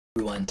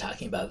Everyone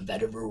talking about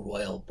Vetiver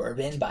Royal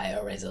Bourbon by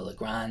Oriza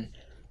Legrand.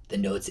 The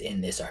notes in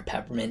this are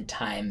peppermint,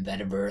 thyme,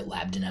 vetiver,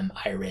 labdanum,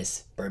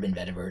 iris, bourbon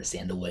vetiver,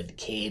 sandalwood,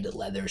 cade,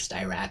 leather,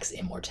 styrax,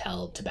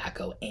 immortelle,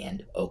 tobacco,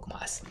 and oak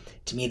moss.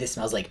 To me, this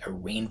smells like a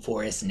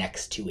rainforest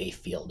next to a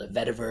field of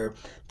vetiver.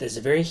 There's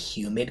a very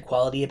humid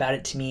quality about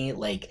it to me,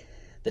 like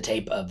the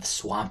type of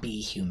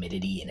swampy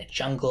humidity in a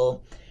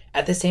jungle.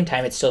 At the same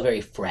time, it's still very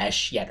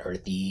fresh yet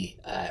earthy,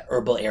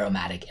 herbal,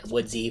 aromatic, and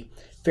woodsy.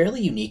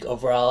 Fairly unique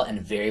overall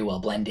and very well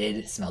blended.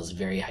 It smells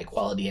very high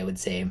quality, I would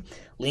say.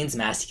 Leans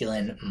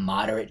masculine,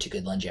 moderate to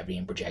good longevity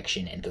and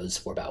projection, and goes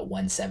for about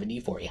 170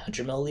 for a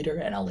 100 milliliter.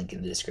 And I'll link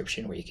in the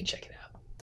description where you can check it out.